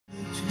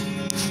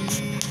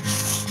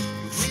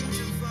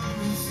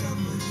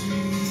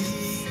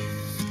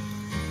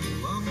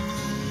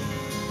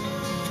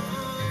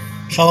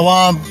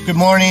Shalom, good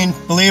morning,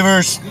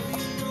 believers.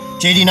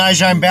 JD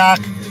Nijah, I'm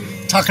back,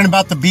 talking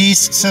about the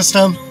beast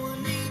system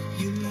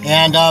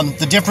and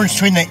the difference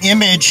between the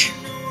image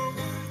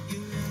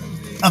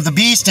of the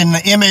beast and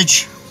the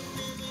image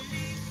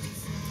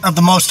of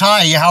the Most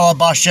High, Yahweh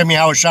Bashem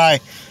Yahushai,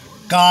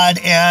 God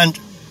and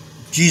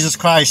Jesus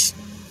Christ.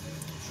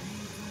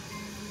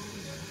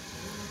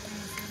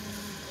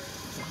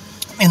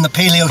 In the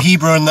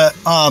Paleo-Hebrew and the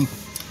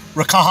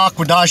Rakah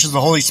HaKodesh is the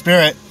Holy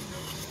Spirit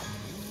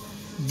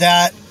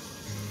that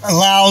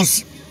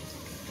allows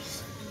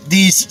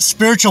these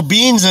spiritual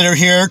beings that are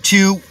here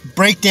to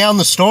break down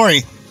the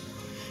story.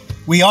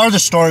 We are the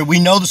story. We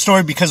know the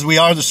story because we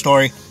are the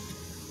story.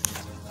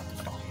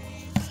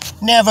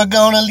 Never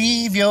gonna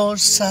leave your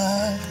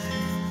side.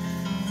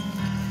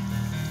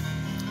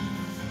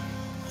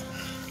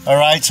 All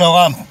right, so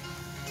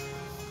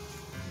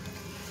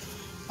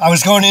I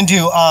was going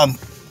into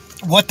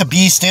what the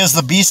beast is.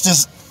 The beast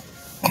is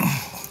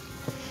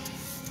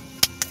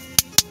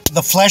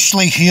the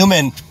fleshly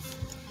human,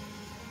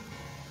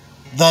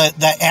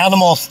 the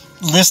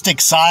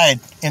animalistic side,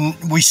 and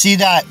we see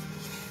that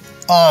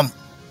the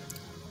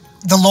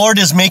Lord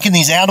is making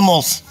these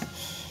animals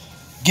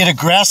get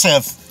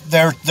aggressive.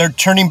 They're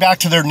turning back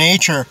to their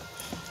nature.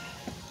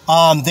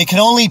 They can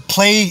only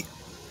play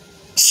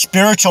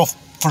spiritual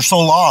for so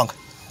long,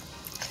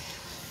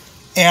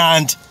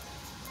 and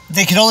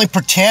they can only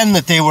pretend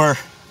that they were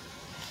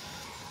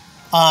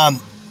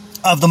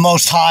of the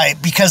Most High,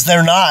 because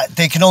they're not.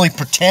 They can only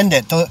pretend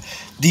it.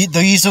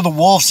 These are the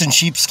wolves in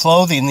sheep's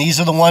clothing. These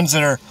are the ones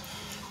that are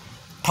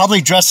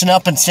probably dressing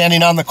up and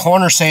standing on the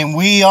corner saying,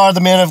 "We are the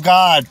men of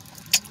God."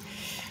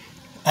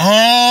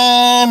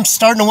 I'm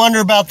starting to wonder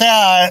about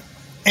that.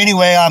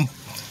 Anyway,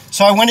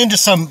 so I went into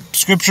some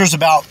scriptures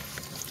about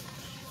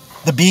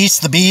the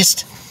beast,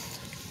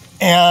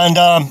 and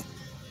I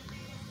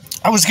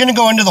was going to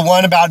go into the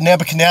one about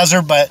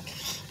Nebuchadnezzar, but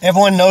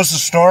everyone knows the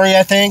story,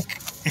 I think.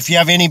 If you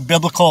have any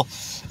biblical,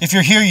 if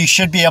you're here, you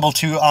should be able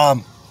to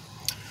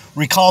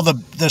recall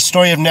the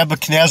story of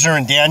Nebuchadnezzar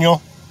and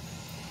Daniel.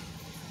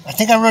 I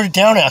think I wrote it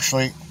down,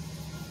 actually.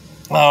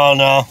 Oh,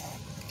 no.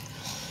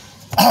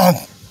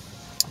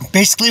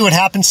 Basically, what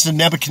happens to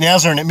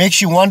Nebuchadnezzar, and it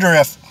makes you wonder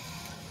if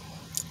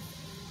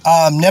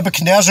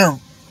Nebuchadnezzar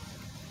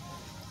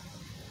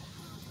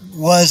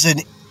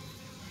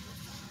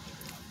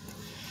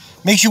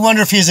makes you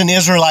wonder if he's an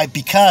Israelite,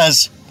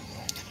 because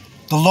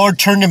the Lord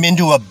turned him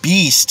into a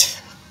beast.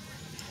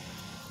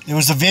 It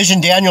was a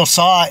vision Daniel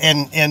saw,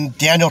 and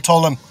Daniel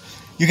told him,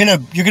 "You're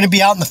gonna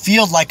be out in the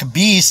field like a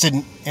beast."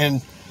 And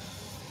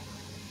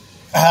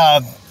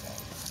man,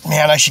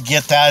 I should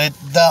get that.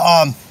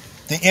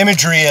 The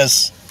imagery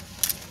is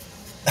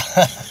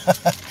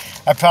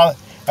I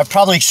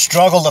probably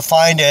struggle to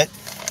find it,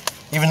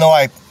 even though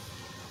I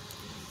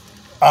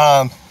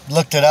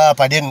looked it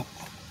up. I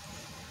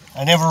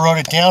never wrote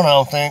it down, I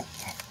don't think.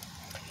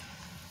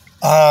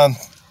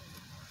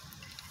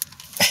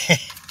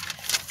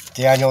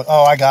 Daniel,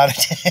 oh, I got it.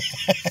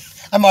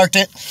 I marked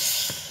it.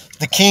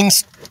 The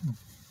king's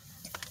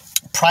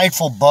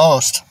prideful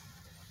boast.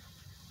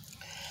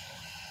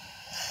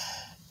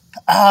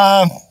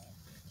 It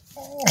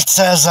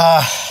says,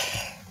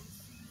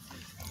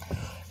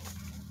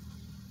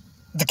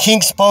 the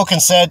king spoke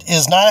and said,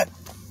 "Is not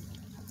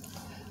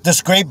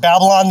this great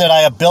Babylon that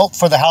I have built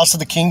for the house of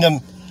the kingdom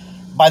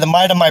by the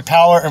might of my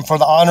power and for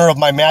the honor of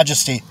my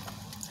majesty?"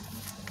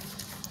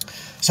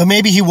 So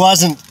maybe he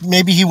was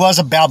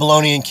a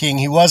Babylonian king.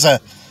 He was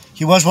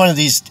one of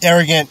these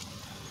arrogant,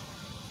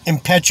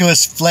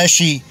 impetuous,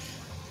 fleshy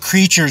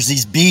creatures,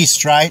 these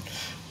beasts, right?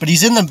 But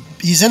he's in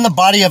the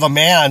body of a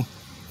man.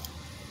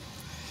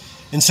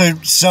 And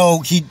so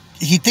he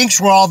thinks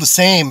we're all the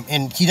same,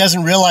 and he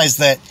doesn't realize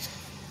that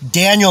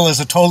Daniel is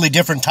a totally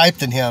different type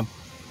than him.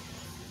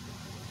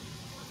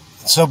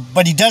 So,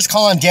 but he does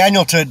call on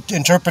Daniel to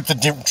interpret the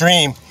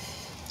dream.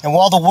 "And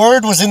while the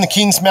word was in the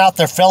king's mouth,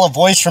 there fell a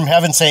voice from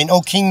heaven saying,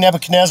 'O King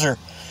Nebuchadnezzar,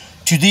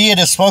 to thee it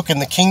is spoken,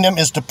 the kingdom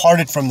is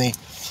departed from thee.'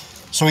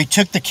 So he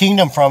took the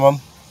kingdom from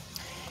him,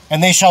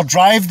 and they shall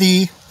drive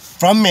thee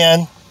from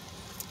men,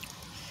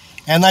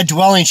 and thy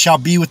dwelling shall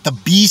be with the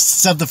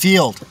beasts of the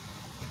field."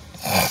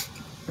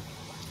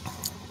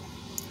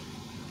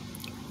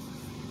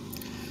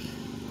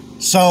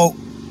 So,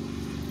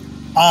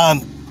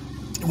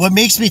 what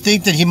makes me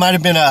think that he might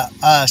have been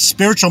a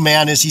spiritual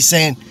man is he's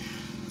saying,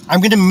 "I'm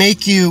going to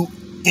make you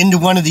into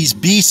one of these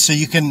beasts so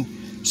you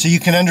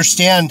can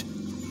understand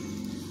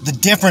the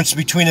difference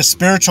between a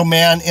spiritual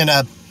man and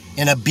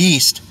a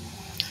beast.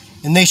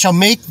 And they shall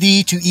make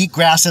thee to eat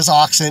grass as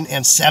oxen,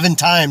 and 7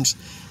 times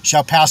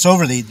shall pass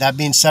over thee," that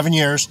means 7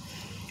 years,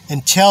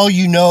 "until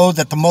you know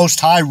that the Most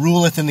High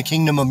ruleth in the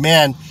kingdom of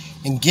men,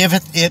 and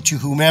giveth it to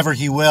whomever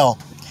he will.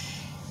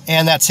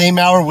 And that same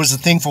hour was the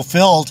thing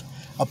fulfilled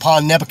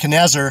upon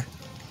Nebuchadnezzar,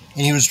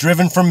 and he was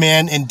driven from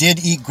men, and did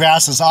eat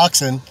grass as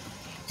oxen,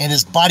 and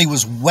his body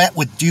was wet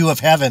with dew of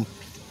heaven,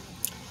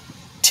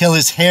 till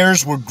his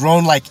hairs were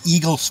grown like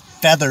eagle's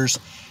feathers,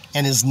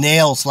 and his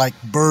nails like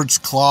birds'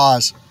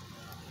 claws."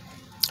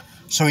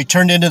 So he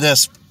turned into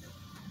this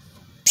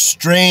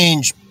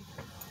strange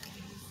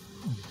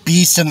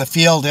beasts in the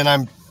field,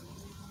 and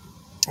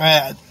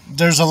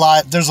there's a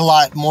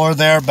lot more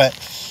there, but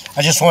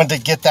I just wanted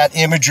to get that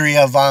imagery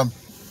of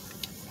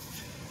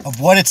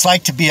what it's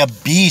like to be a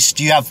beast.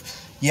 You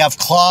have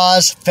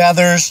claws,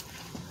 feathers,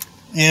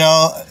 you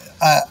know,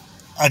 a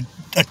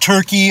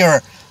turkey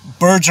or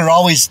birds are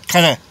always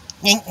kind of,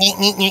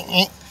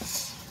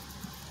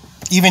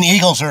 even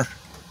eagles are.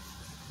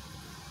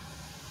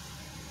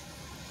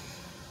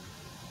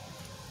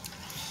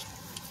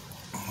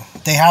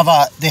 They have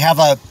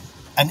an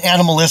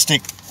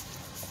animalistic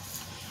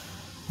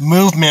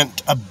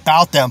movement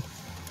about them,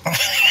 kind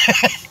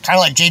of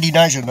like JD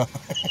Nugent.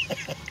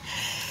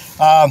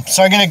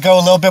 So I'm going to go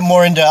a little bit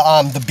more into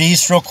the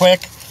beast real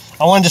quick.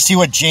 I wanted to see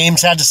what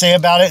James had to say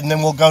about it, and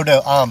then we'll go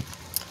to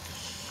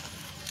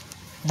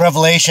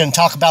Revelation,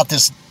 talk about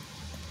this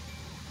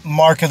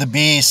mark of the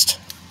beast.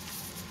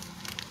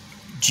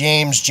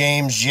 James,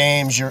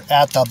 you're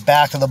at the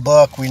back of the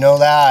book. We know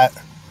that,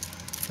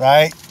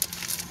 right?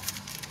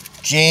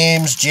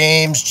 James,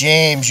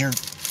 you're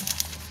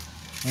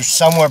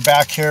somewhere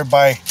back here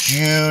by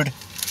Jude.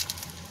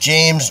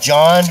 James,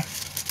 John,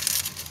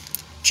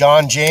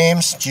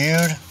 James,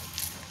 Jude.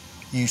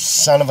 You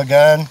son of a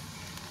gun.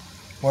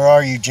 Where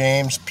are you,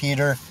 James?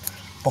 Peter.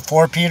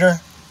 Before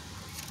Peter?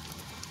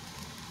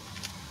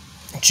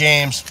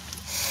 James.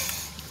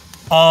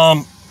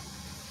 3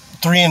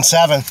 and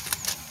 7.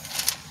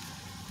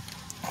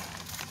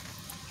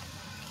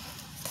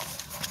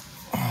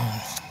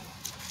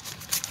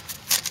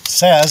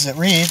 It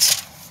reads,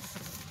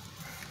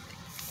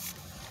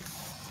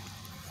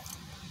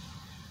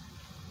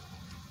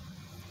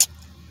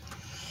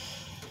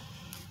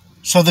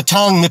 so the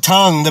tongue,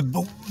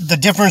 the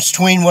difference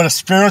between what a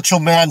spiritual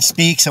man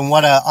speaks and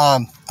what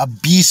a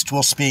beast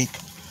will speak.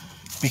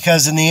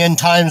 Because in the end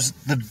times,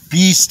 right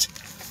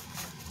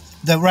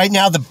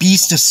now the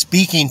beast is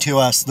speaking to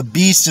us. The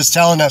beast is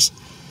telling us,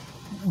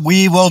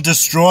 we will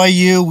destroy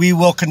you, we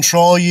will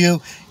control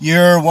you,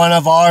 you're one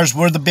of ours,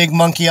 we're the big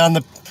monkey on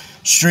the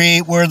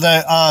street, we're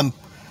the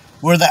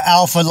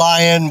alpha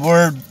lion,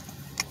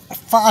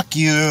 fuck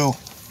you,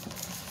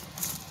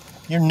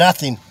 you're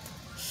nothing.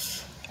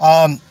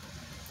 But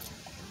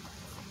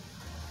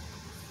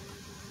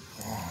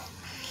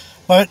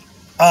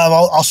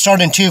I'll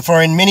start in 2.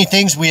 For in many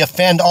things we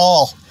offend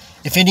all.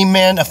 If any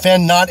man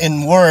offend not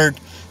in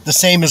word, the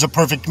same is a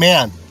perfect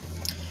man,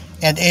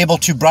 and able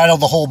to bridle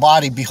the whole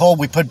body. Behold,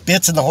 we put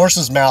bits in the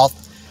horse's mouth,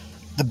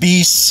 the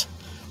beasts.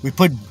 We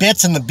put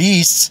bits in the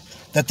beasts,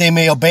 that they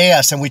may obey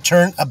us, and we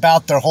turn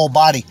about their whole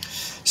body.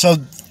 So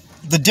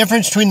the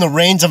difference between the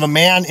reins of a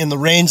man and the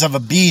reins of a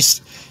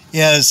beast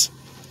is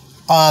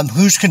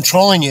who's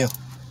controlling you,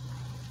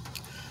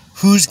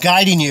 who's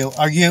guiding you.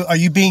 Are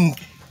you being,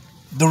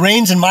 the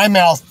reins in my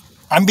mouth,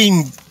 I'm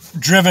being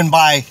driven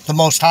by the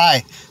Most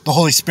High, the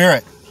Holy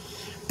Spirit.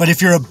 But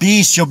if you're a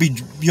beast,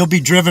 you'll be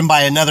driven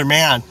by another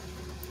man.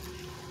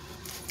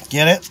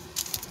 Get it?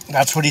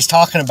 That's what he's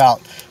talking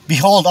about.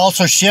 Behold,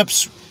 also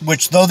ships,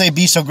 which though they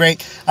be so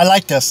great. I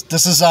like this.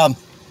 This is a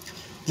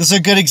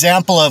good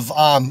example of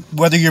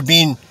whether you're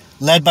being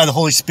led by the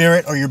Holy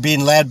Spirit or you're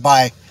being led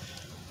by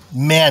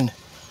men.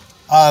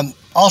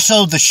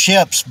 Also the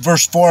ships,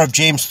 verse 4 of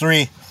James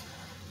 3.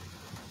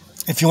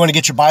 If you want to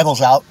get your Bibles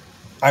out,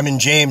 I'm in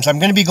James. I'm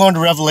going to be going to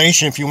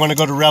Revelation. If you want to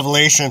go to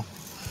Revelation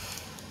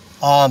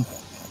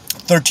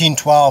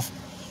 13:12,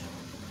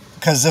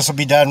 because this will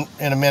be done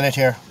in a minute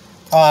here.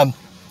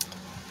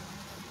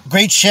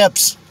 Great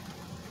ships,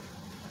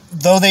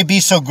 though they be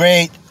so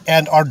great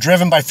and are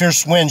driven by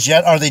fierce winds,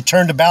 yet are they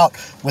turned about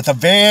with a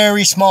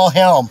very small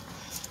helm,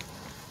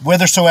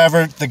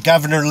 whithersoever the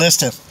governor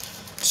listeth.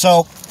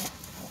 So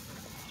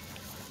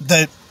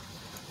the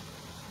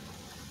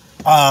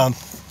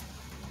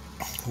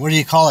what do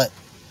you call it?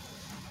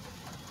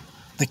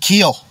 The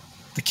keel.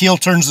 The keel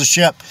turns the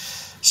ship.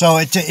 So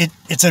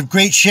it's a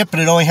great ship, but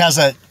it only has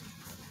a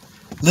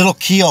little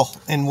keel,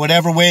 and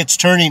whatever way it's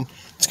turning,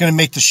 it's going to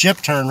make the ship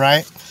turn,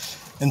 right?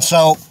 And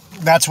so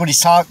that's what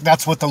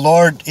that's what the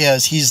Lord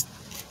is. He's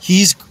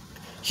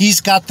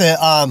got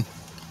the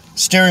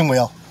steering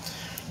wheel.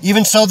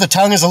 Even so, the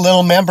tongue is a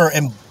little member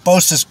and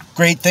boasteth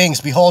great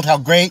things. Behold, how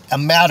great a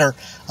matter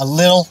a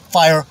little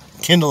fire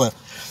kindleth.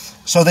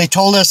 So they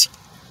told us,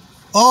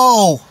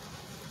 oh,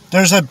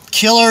 there's a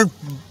killer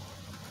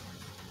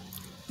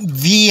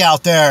V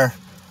out there,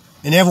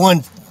 and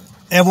everyone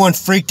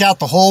freaked out.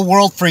 The whole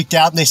world freaked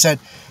out, and they said,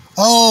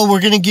 oh,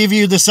 we're going to give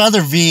you this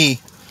other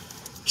V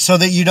so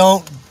that you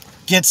don't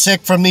get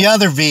sick from the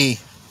other V.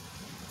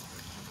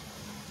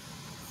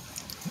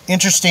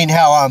 Interesting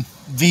how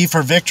V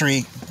for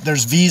victory,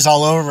 there's V's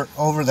all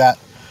over that,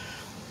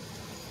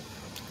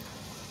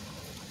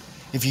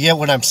 if you get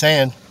what I'm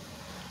saying.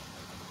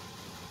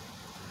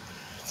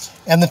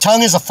 And the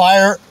tongue is a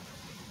fire,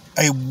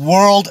 a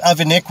world of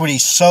iniquity.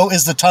 So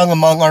is the tongue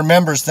among our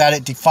members, that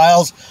it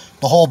defiles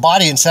the whole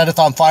body and setteth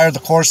on fire the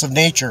course of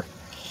nature,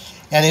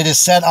 and it is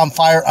set on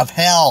fire of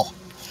hell.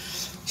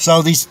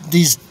 So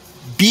these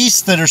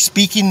beasts that are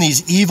speaking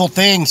these evil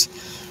things,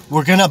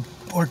 we're gonna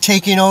we're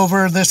taking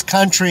over this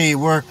country.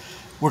 We're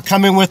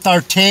coming with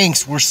our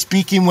tanks. We're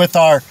speaking with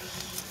our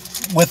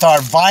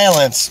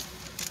violence,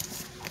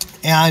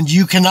 and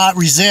you cannot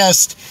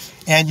resist,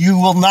 and you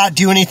will not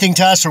do anything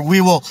to us, or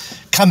we will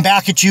come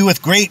back at you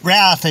with great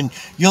wrath, and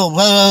you'll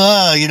blah, blah,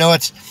 blah. You know,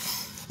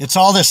 it's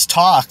all this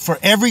talk. For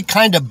every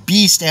kind of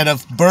beast and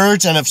of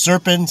birds and of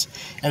serpents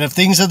and of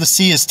things of the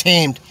sea is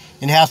tamed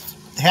and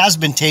has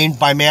been tamed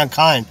by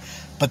mankind,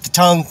 but the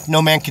tongue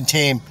no man can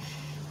tame.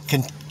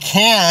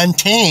 Can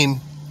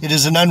tame. It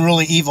is an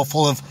unruly evil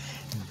full of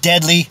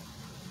deadly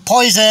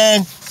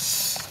poison.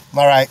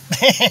 All right.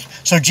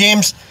 So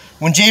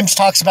when James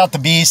talks about the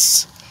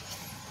beasts,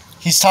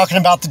 he's talking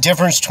about the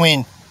difference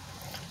between,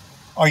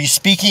 are you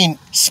speaking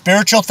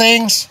spiritual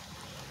things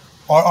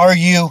or are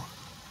you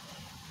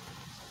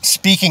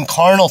speaking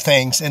carnal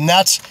things? And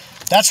that's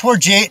where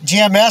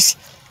GMS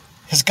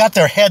has got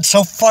their head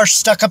so far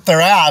stuck up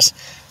their ass,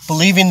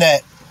 believing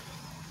that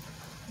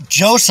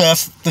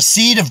Joseph, the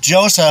seed of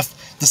Joseph,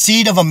 the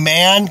seed of a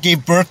man,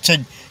 gave birth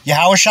to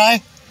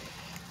Yahushai.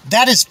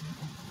 That's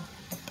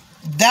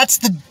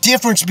the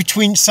difference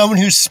between someone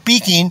who's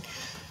speaking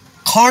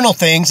carnal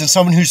things and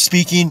someone who's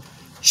speaking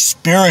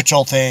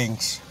spiritual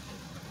things.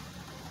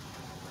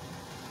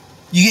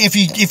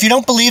 If you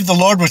don't believe the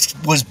Lord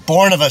was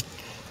born of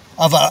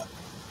a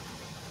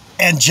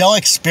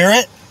angelic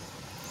spirit,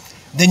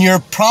 then you're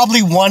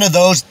probably one of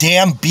those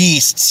damn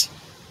beasts.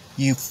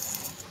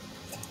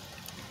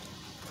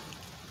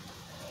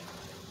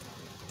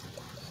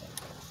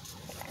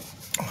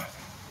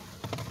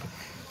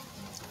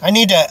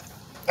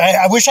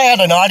 I wish I had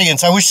an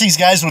audience. I wish these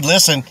guys would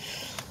listen,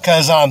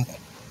 because a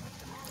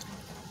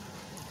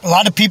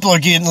lot of people are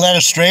getting led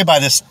astray by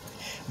these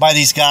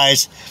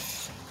guys.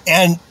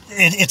 And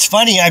it's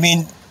funny. I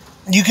mean,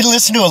 you can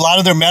listen to a lot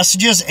of their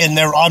messages and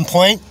they're on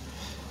point,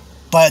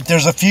 but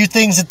there's a few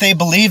things that they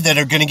believe that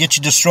are going to get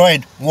you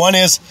destroyed. One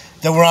is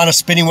that we're on a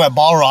spinning wet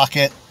ball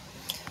rocket.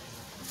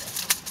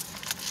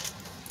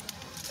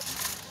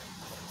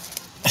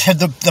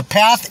 The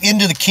path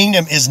into the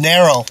kingdom is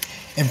narrow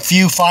and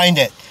few find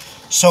it.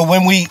 So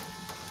when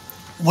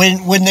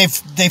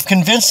they've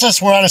convinced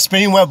us we're on a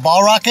spinning wet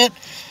ball rocket,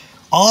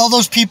 all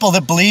those people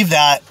that believe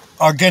that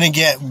are going to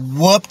get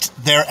whooped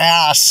their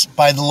ass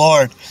by the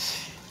Lord.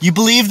 You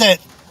believe that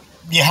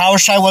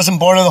Yahushua wasn't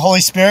born of the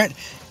Holy Spirit?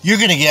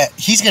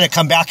 He's going to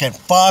come back and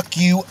fuck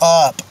you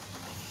up.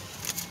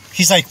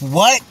 He's like,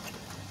 what?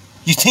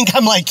 You think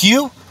I'm like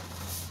you?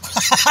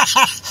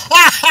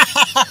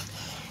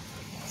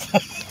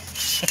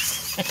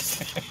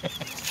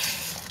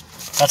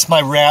 That's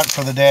my rant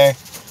for the day.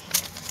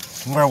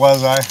 Where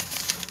was I?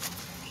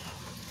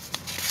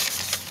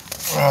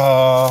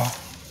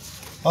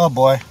 Oh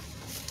boy.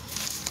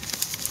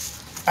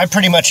 I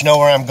pretty much know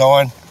where I'm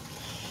going.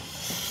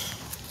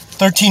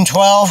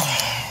 1312.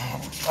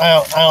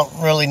 I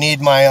don't really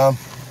need my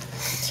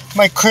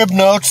my crib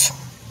notes.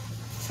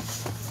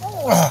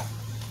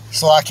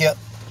 Slovakia.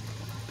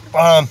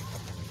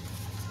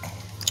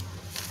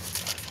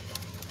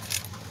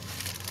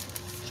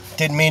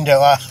 Didn't mean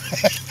to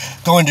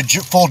go into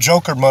full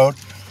Joker mode.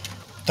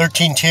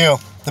 13:2.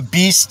 The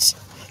beast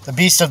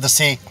of the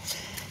sea.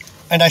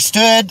 And I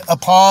stood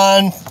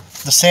upon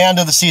the sand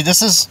of the sea.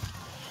 This is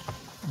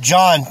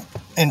John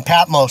in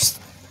Patmos.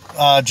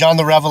 John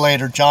the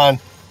Revelator, John.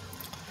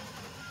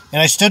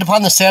 And I stood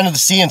upon the sand of the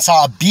sea and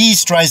saw a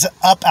beast rise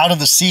up out of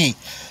the sea.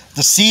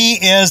 The sea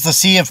is the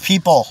sea of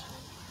people.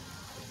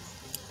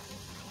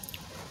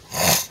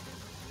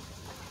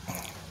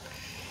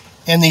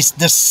 And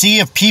this sea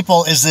of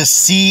people is this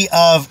sea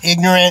of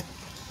ignorant,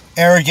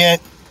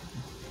 arrogant,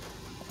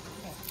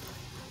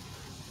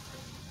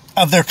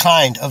 of their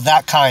kind, of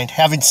that kind,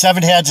 having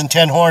 7 heads and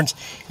 10 horns,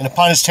 and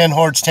upon his 10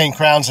 horns 10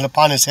 crowns, and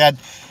upon his head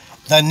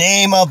the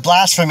name of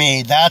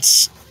blasphemy.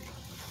 That's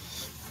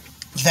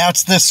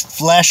this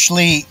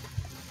fleshly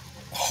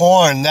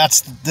horn.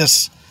 That's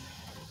this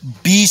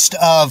beast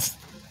of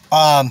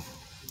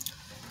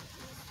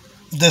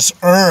this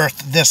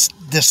earth, this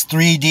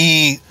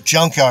 3D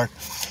junkyard.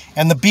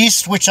 And the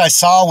beast which I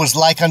saw was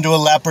like unto a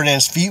leopard, and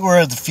his feet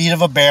were the feet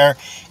of a bear,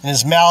 and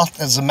his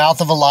mouth as the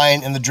mouth of a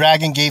lion. And the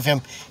dragon gave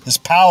him his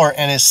power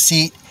and his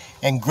seat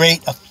and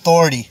great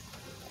authority.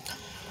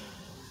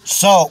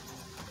 So,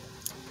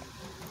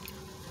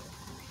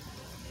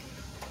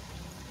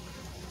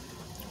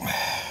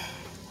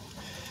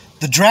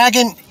 the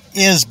dragon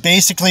is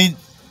basically,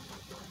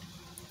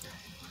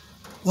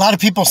 a lot of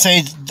people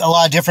say a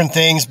lot of different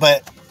things,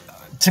 but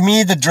to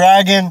me, the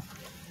dragon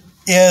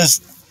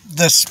is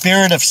the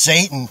spirit of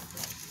Satan,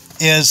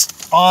 is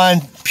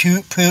on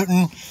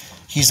Putin.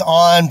 He's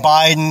on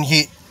Biden.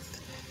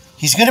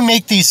 He's going to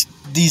make these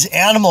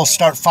animals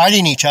start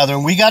fighting each other,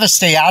 and we got to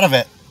stay out of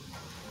it.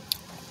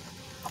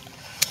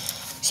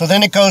 So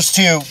then it goes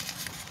to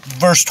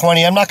verse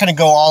 20. I'm not going to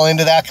go all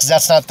into that because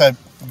that's not the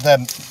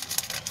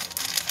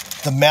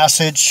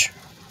message.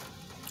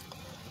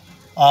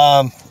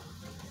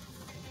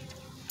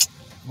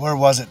 Where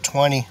was it?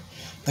 20.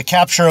 The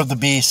capture of the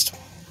beast.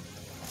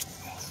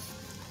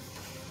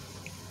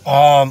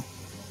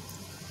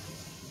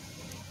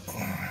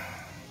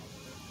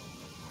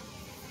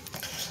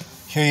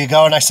 Here you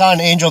go. And I saw an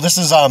angel. This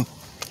is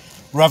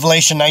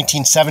Revelation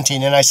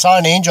 19:17. And I saw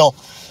an angel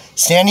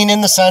standing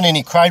in the sun, and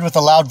he cried with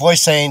a loud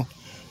voice, saying,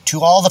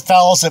 to all the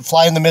fowls that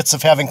fly in the midst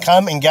of heaven,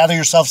 come and gather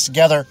yourselves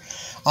together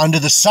unto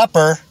the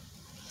supper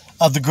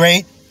of the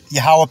great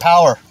Yahweh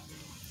power,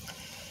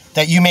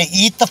 that you may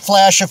eat the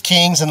flesh of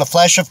kings, and the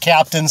flesh of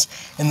captains,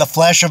 and the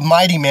flesh of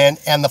mighty men,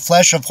 and the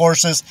flesh of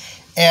horses,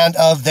 and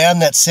of them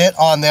that sit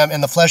on them,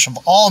 and the flesh of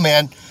all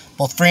men,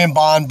 both free and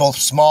bond, both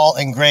small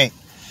and great.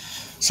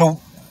 So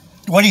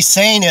what he's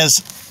saying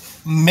is,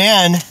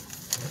 men,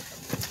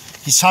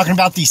 he's talking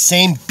about these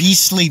same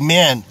beastly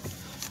men,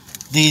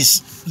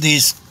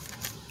 these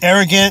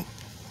arrogant,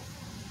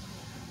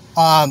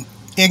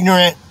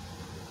 ignorant,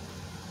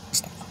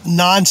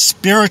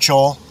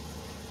 non-spiritual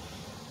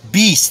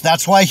beasts.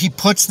 That's why he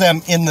puts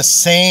them in the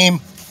same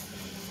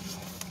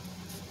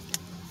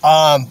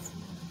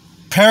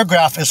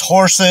paragraph as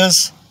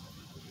horses.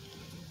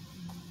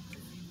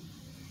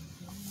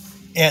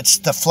 It's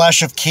the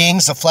flesh of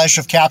kings, the flesh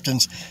of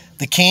captains.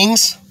 The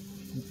kings,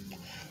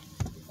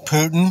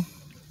 Putin,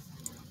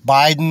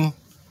 Biden,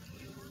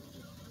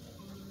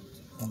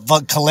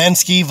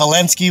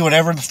 Zelensky,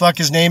 whatever the fuck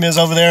his name is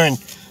over there in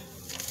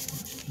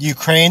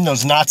Ukraine,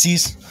 those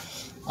Nazis,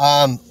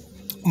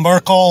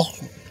 Merkel,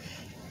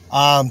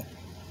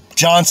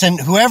 Johnson,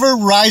 whoever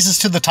rises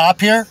to the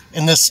top here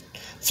in this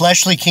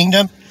fleshly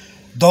kingdom,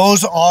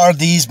 those are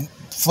these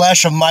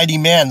flesh of mighty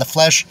men, the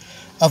flesh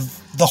of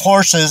the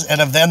horses and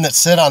of them that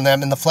sit on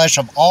them, and the flesh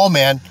of all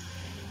men,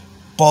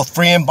 both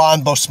free and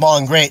bond, both small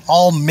and great.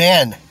 All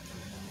men,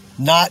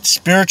 not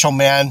spiritual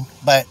men,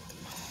 but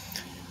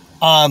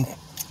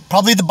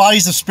probably the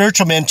bodies of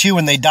spiritual men too.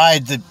 When they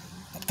died, the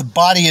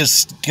body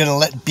is going to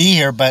let be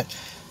here, but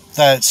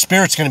the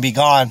spirit's going to be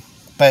gone.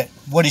 But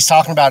what he's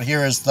talking about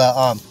here is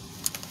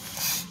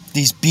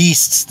these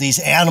beasts, these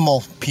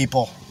animal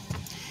people.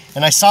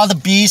 And I saw the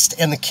beast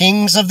and the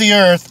kings of the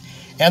earth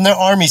and their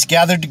armies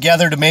gathered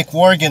together to make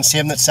war against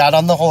him that sat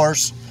on the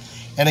horse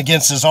and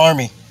against his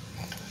army.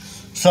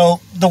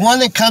 So the one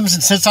that comes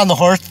and sits on the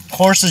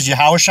horse is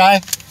Yahushai.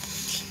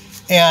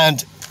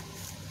 And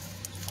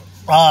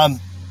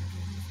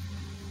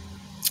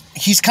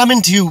he's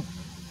coming to,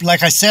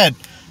 like I said,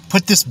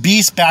 put this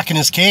beast back in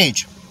his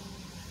cage.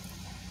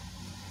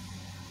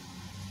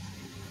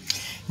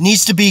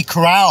 Needs to be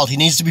corralled. He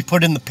needs to be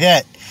put in the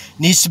pit.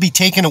 Needs to be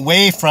taken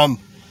away from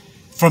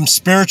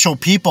spiritual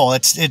people.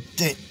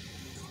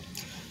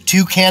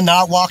 Two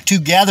cannot walk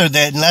together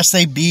unless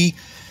they be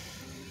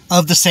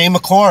of the same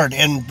accord.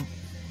 And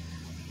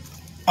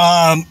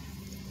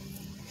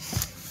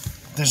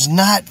there's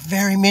not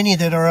very many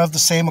that are of the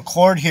same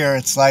accord here.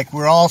 It's like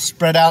we're all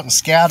spread out and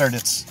scattered.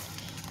 It's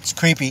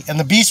creepy. And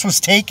the beast was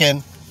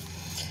taken,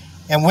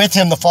 and with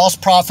him the false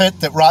prophet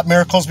that wrought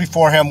miracles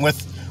before him,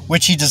 with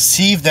which he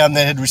deceived them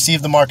that had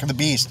received the mark of the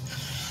beast.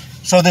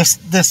 So this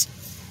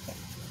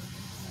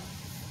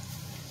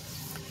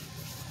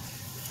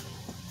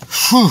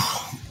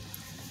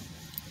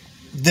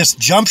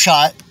jump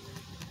shot,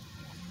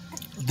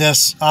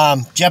 this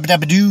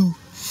Jabba-Dabba-Doo,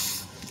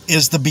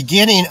 is the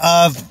beginning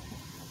of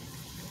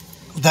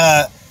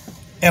the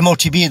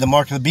MOTB, the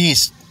mark of the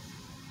beast.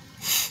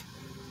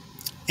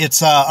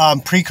 It's a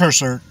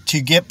precursor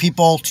to get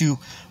people to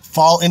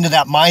fall into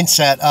that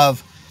mindset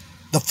of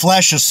the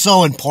flesh is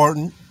so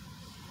important.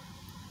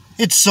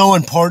 It's so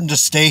important to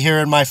stay here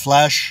in my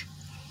flesh.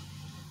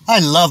 I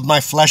love my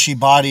fleshy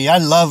body. I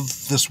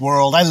love this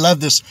world. I love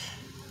this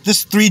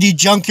 3D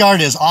junkyard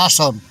is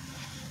awesome.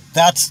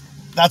 That's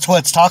what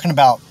it's talking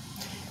about.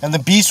 And the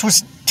beast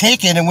was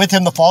taken, and with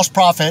him the false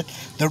prophet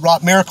that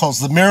wrought miracles.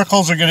 The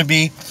miracles are going to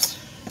be,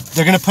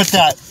 they're going to put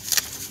that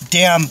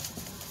damn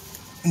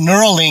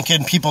Neuralink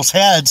in people's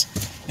heads,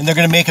 and they're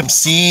going to make them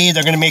see.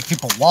 They're going to make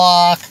people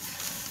walk.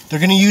 They're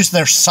going to use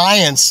their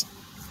science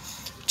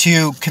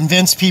to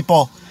convince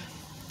people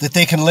that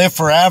they can live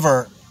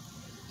forever.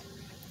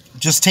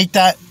 Just take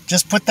that,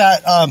 just put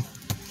that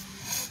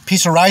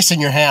piece of rice in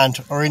your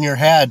hand or in your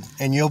head,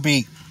 and you'll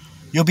be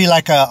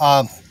like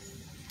a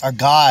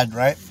god,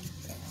 right?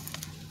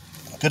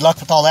 Good luck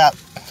with all that.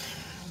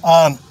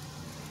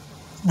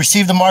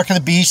 Receive the mark of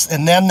the beast,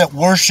 and them that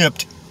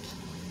worshipped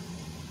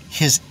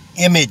his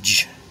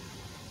image.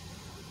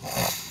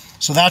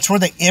 So that's where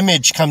the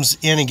image comes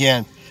in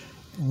again.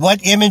 What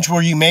image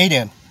were you made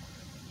in?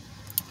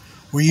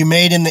 Were you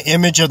made in the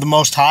image of the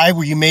Most High?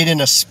 Were you made in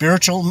a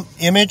spiritual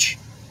image?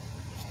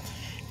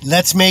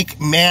 Let's make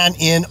man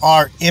in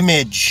our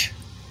image.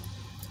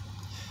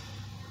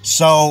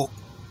 So,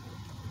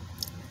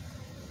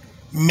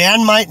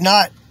 man might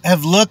not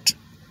have looked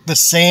the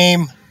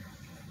same.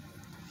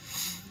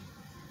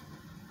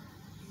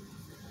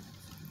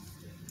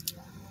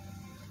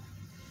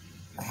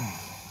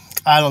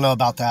 I don't know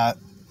about that.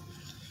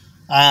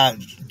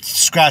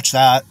 Scratch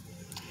that.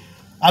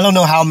 I don't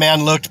know how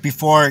man looked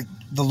before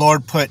the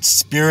Lord put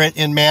spirit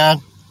in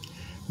man.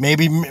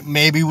 Maybe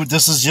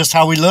this is just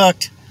how we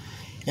looked.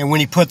 And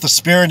when he put the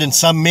spirit in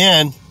some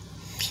men,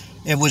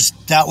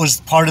 that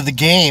was part of the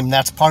game.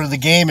 That's part of the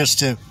game, is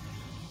to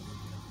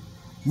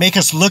make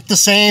us look the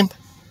same,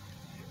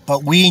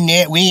 But we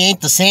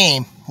ain't the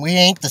same. We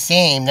ain't the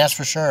same, that's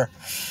for sure.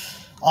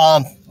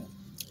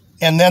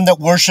 And them that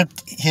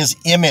worshipped his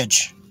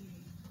image.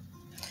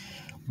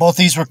 Both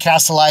these were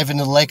cast alive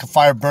into the lake of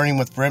fire burning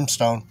with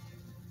brimstone.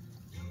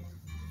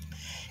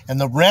 And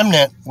the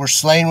remnant were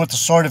slain with the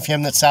sword of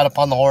him that sat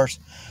upon the horse,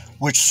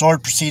 which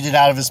sword proceeded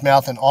out of his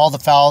mouth, and all the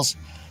fowls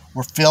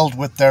were filled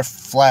with their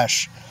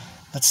flesh.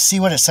 Let's see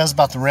what it says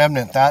about the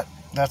remnant.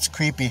 That's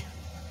creepy.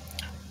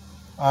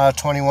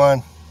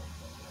 21.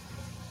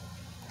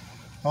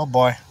 Oh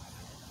boy.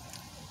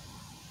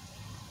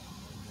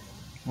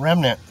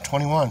 Remnant,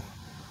 21.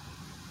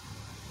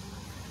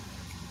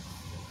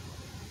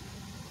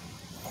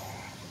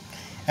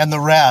 And the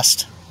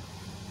rest.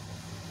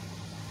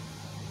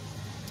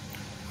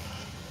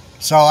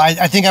 So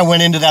I think I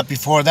went into that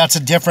before. That's a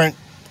different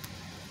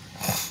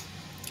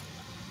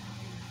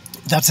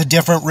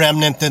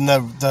remnant than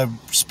the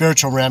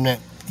spiritual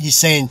remnant. He's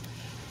saying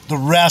the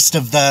rest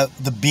of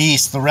the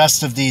beast, the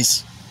rest of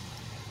these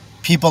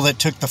people that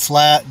took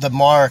the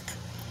mark,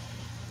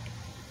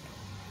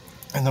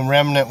 and the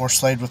remnant were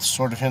slain with the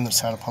sword of him that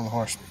sat upon the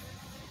horse.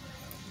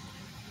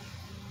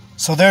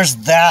 So there's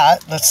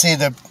that. Let's see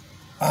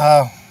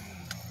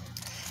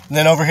and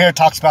then over here it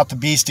talks about the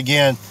beast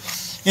again.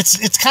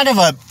 It's kind of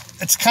a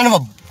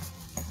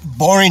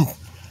boring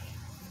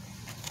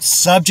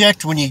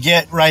subject when you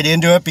get right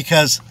into it,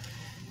 because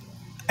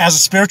as a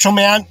spiritual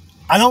man,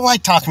 I don't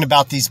like talking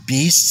about these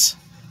beasts.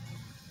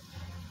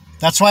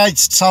 That's why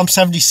Psalm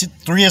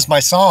 73 is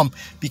my psalm,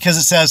 because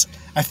it says,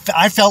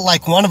 I felt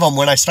like one of them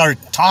when I started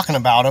talking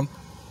about them.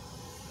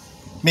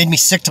 Made me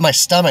sick to my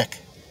stomach.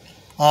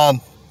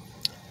 And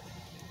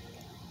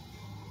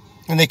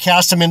they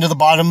cast him into the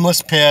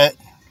bottomless pit,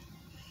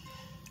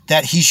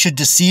 that he should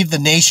deceive the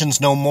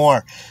nations no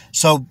more.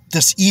 So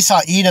this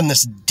Esau Edom,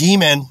 this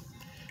demon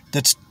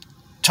that's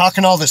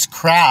talking all this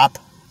crap,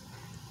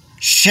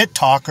 shit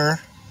talker,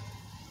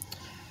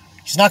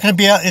 he's not going to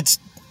be,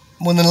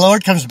 when the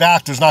Lord comes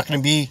back, there's not going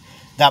to be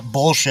that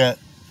bullshit.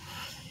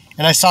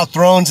 And I saw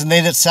thrones, and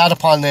they that sat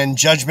upon them,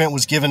 judgment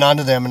was given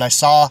unto them. And I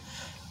saw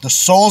the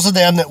souls of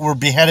them that were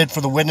beheaded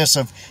for the witness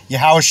of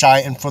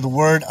Yahushua and for the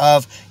word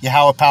of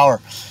Yahweh power.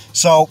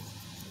 So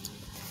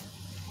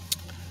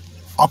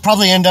I'll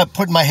probably end up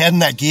putting my head in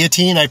that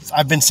guillotine.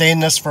 I've been saying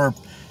this for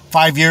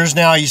 5 years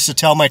now. I used to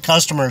tell my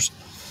customers,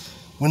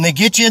 when they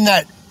get you in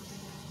that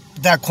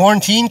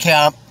quarantine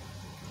camp,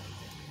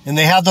 and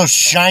they have those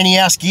shiny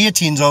ass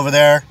guillotines over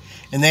there,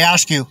 and they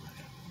ask you,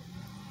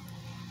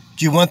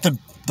 do you want the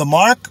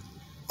mark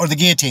or the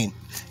guillotine?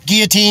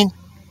 Guillotine.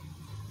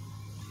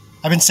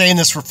 I've been saying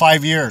this for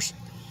 5 years.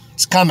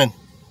 It's coming.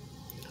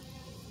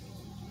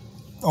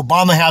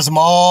 Obama has them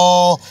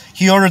all.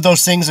 He ordered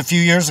those things a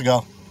few years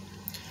ago.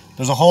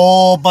 There's a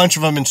whole bunch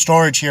of them in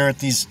storage here at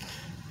these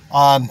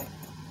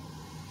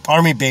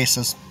army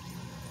bases.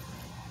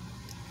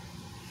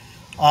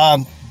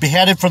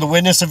 Beheaded for the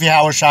witness of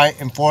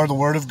Yahushua and for the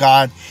word of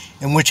God,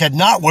 and which had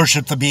not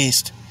worshipped the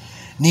beast,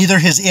 neither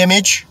his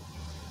image,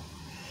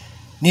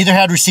 neither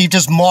had received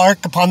his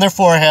mark upon their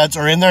foreheads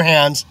or in their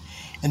hands,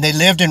 and they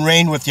lived and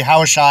reigned with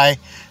Yahushua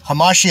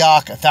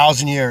Hamashiach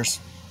 1,000 years.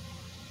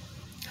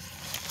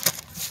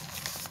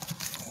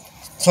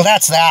 So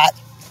that's that.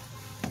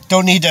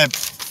 Don't need to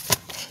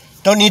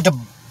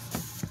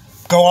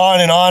go on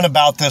and on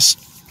about this.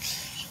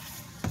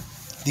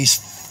 These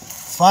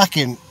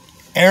fucking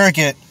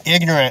arrogant,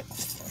 ignorant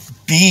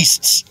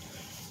beasts.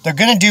 They're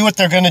going to do what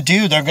they're going to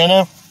do.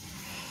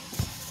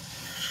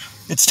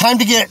 It's time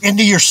to get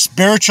into your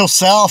spiritual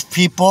self,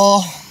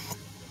 people.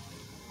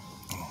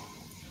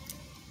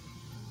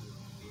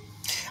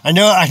 I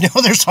know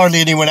there's hardly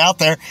anyone out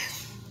there.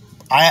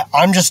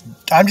 I'm just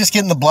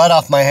getting the blood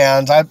off my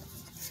hands.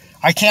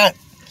 I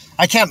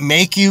can't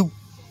make you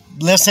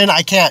listen.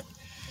 I can't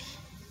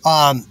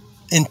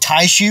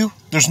entice you.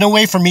 There's no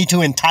way for me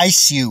to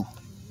entice you.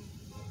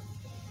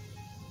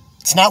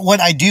 It's not what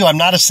I do. I'm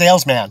not a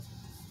salesman.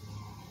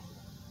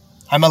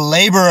 I'm a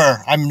laborer.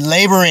 I'm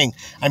laboring.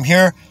 I'm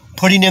here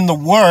putting in the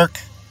work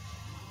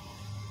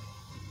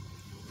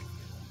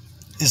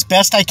as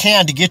best I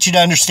can to get you to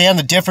understand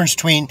the difference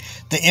between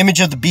the image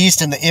of the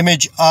beast and the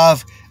image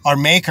of our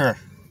maker,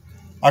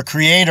 our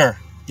creator,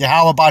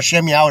 Yahweh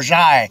Bashem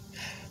Yahushai.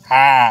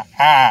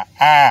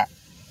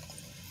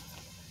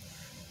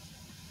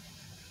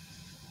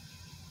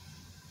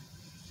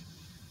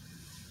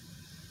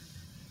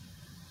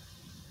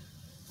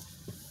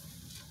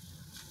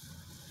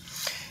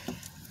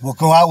 We'll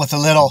go out with a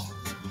little,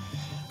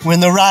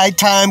 when the right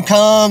time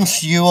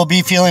comes, you will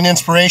be feeling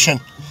inspiration.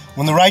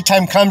 When the right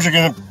time comes, you're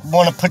going to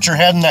want to put your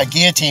head in that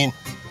guillotine.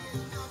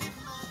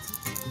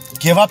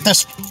 Give up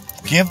this,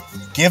 give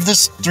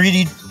this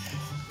 3D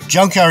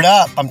junkyard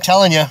up. I'm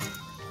telling you.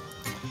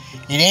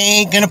 It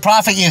ain't going to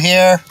profit you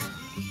here.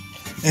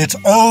 It's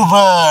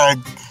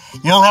over.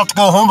 You don't have to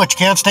go home, but you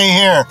can't stay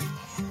here.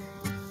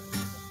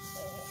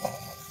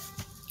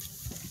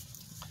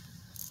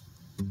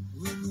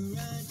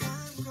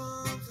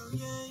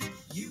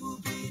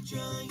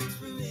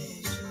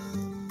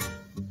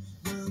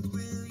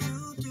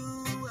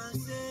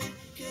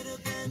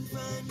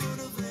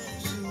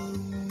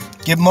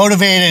 Get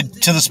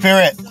motivated to the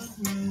Spirit.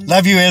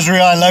 Love you,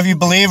 Israel. I love you,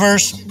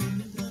 believers.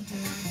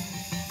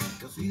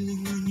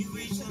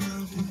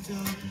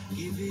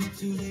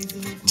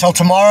 Till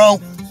tomorrow,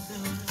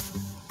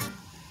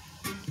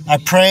 I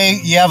pray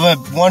you have a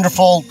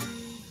wonderful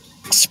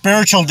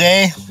spiritual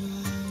day,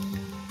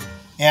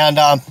 and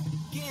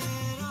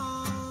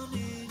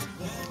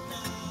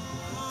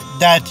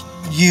that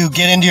you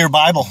get into your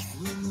Bible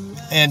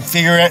and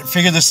figure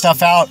this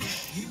stuff out,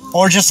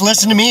 or just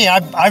listen to me.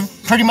 I've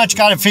pretty much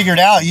got it figured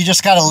out. You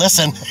just got to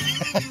listen.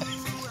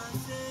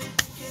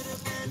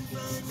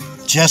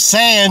 Just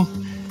saying.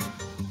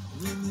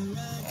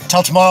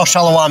 Till tomorrow,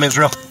 Shalom,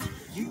 Israel.